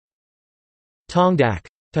Tongdak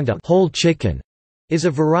whole chicken is a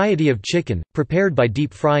variety of chicken, prepared by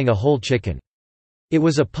deep frying a whole chicken. It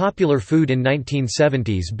was a popular food in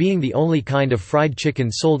 1970s, being the only kind of fried chicken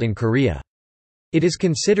sold in Korea. It is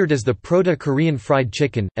considered as the proto-Korean fried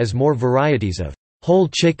chicken, as more varieties of whole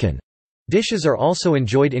chicken dishes are also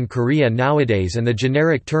enjoyed in Korea nowadays, and the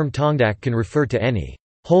generic term Tongdak can refer to any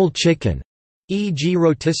whole chicken, e.g.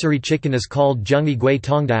 rotisserie chicken is called jungigui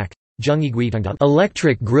Tongdak,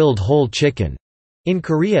 electric grilled whole chicken. In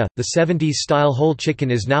Korea, the 70s-style whole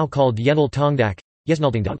chicken is now called Yenal Tongdak,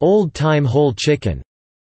 old-time whole chicken.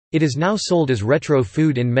 It is now sold as retro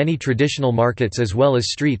food in many traditional markets as well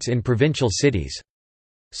as streets in provincial cities.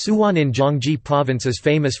 Suwon in Gyeonggi Province is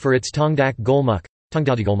famous for its Tongdak Golmuk,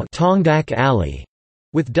 Tongdak Alley,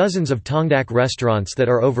 with dozens of Tongdak restaurants that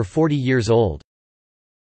are over 40 years old.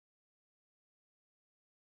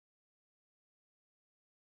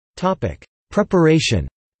 Preparation.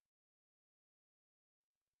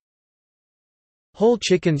 Whole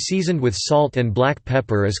chicken seasoned with salt and black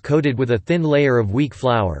pepper is coated with a thin layer of wheat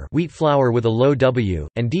flour with a low W,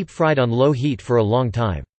 and deep-fried on low heat for a long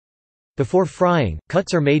time. Before frying,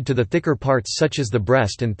 cuts are made to the thicker parts such as the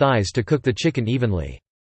breast and thighs to cook the chicken evenly.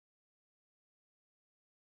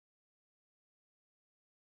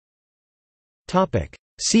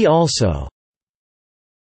 See also: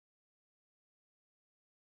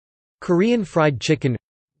 Korean fried chicken,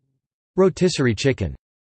 rotisserie chicken.